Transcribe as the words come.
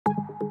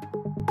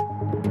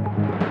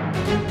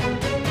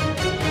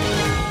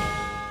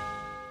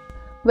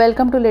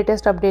Welcome to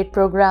latest update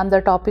program. The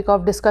topic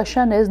of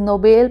discussion is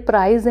Nobel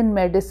Prize in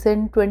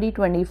Medicine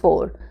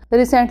 2024.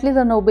 Recently,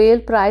 the Nobel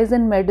Prize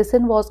in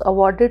Medicine was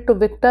awarded to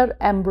Victor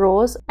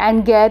Ambros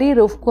and Gary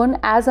Ruvkun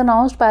as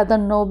announced by the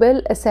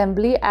Nobel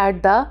Assembly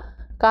at the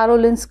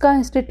Karolinska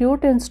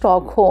Institute in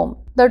Stockholm.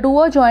 The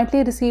duo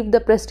jointly received the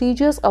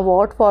prestigious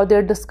award for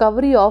their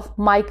discovery of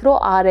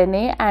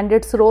microRNA and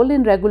its role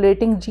in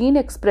regulating gene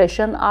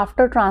expression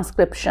after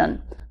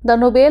transcription. The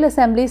Nobel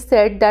Assembly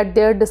said that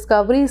their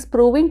discovery is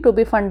proving to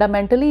be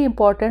fundamentally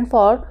important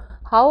for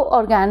how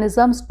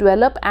organisms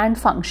develop and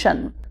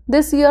function.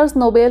 This year's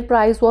Nobel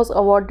Prize was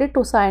awarded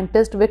to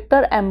scientists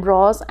Victor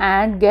Ambros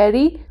and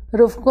Gary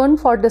Ruvkun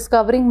for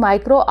discovering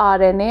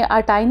microRNA,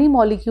 a tiny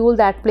molecule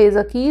that plays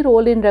a key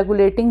role in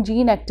regulating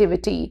gene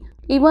activity.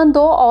 Even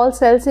though all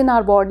cells in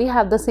our body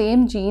have the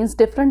same genes,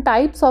 different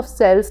types of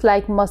cells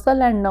like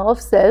muscle and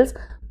nerve cells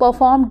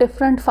perform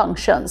different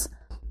functions.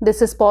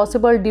 This is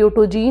possible due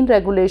to gene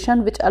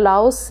regulation, which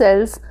allows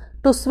cells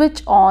to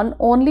switch on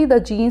only the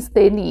genes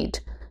they need.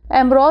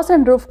 Ambros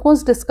and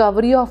Ruvkun's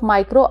discovery of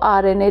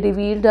microRNA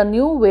revealed a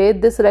new way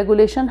this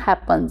regulation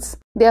happens.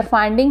 Their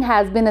finding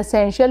has been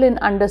essential in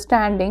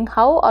understanding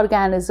how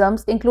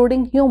organisms,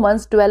 including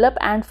humans, develop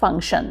and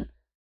function.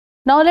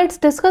 Now let's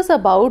discuss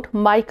about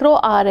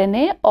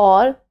microRNA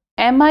or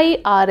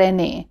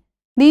miRNA.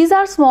 These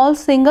are small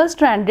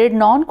single-stranded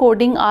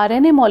non-coding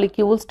RNA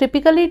molecules,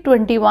 typically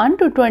 21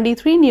 to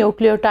 23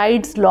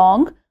 nucleotides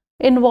long,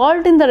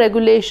 involved in the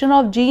regulation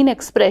of gene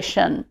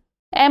expression.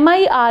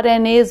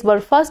 miRNAs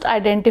were first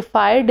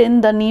identified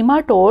in the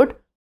nematode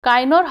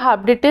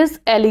Caenorhabditis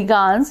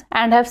elegans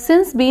and have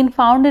since been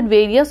found in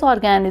various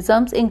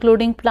organisms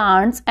including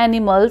plants,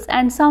 animals,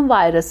 and some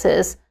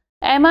viruses.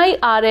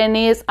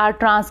 miRNAs are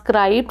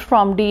transcribed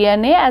from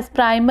DNA as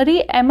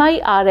primary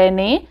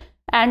miRNA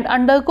and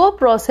undergo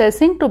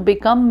processing to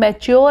become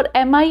mature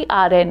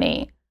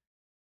miRNA.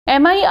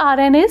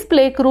 miRNAs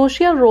play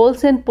crucial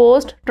roles in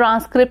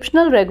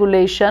post-transcriptional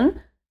regulation,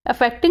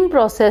 affecting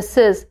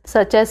processes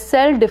such as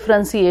cell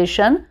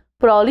differentiation,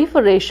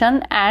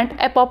 proliferation, and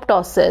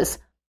apoptosis.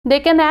 They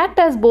can act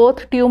as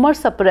both tumor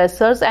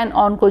suppressors and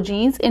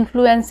oncogenes,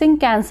 influencing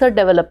cancer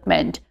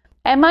development.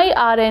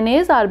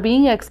 miRNAs are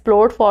being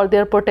explored for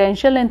their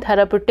potential in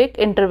therapeutic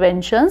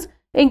interventions,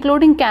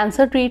 including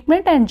cancer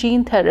treatment and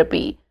gene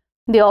therapy.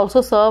 They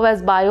also serve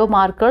as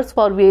biomarkers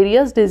for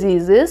various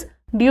diseases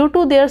due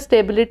to their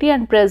stability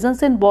and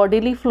presence in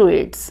bodily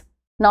fluids.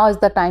 Now is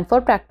the time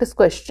for practice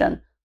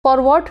question.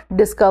 For what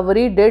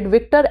discovery did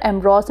Victor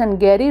Ambros and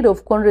Gary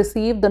Ruvkun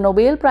receive the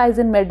Nobel Prize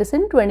in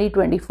Medicine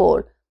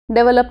 2024?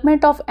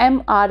 Development of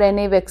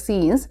mRNA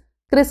vaccines,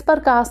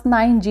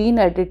 CRISPR-Cas9 gene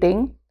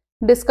editing,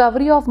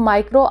 discovery of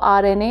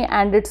microRNA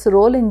and its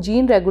role in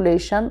gene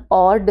regulation,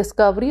 or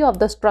discovery of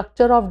the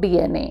structure of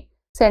DNA?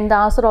 Send the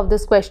answer of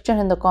this question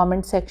in the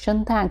comment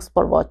section. Thanks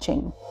for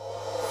watching.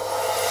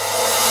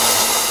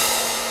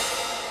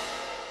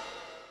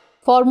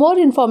 For more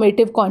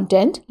informative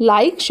content,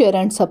 like, share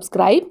and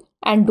subscribe,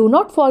 and do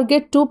not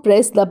forget to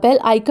press the bell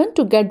icon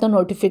to get the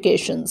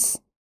notifications.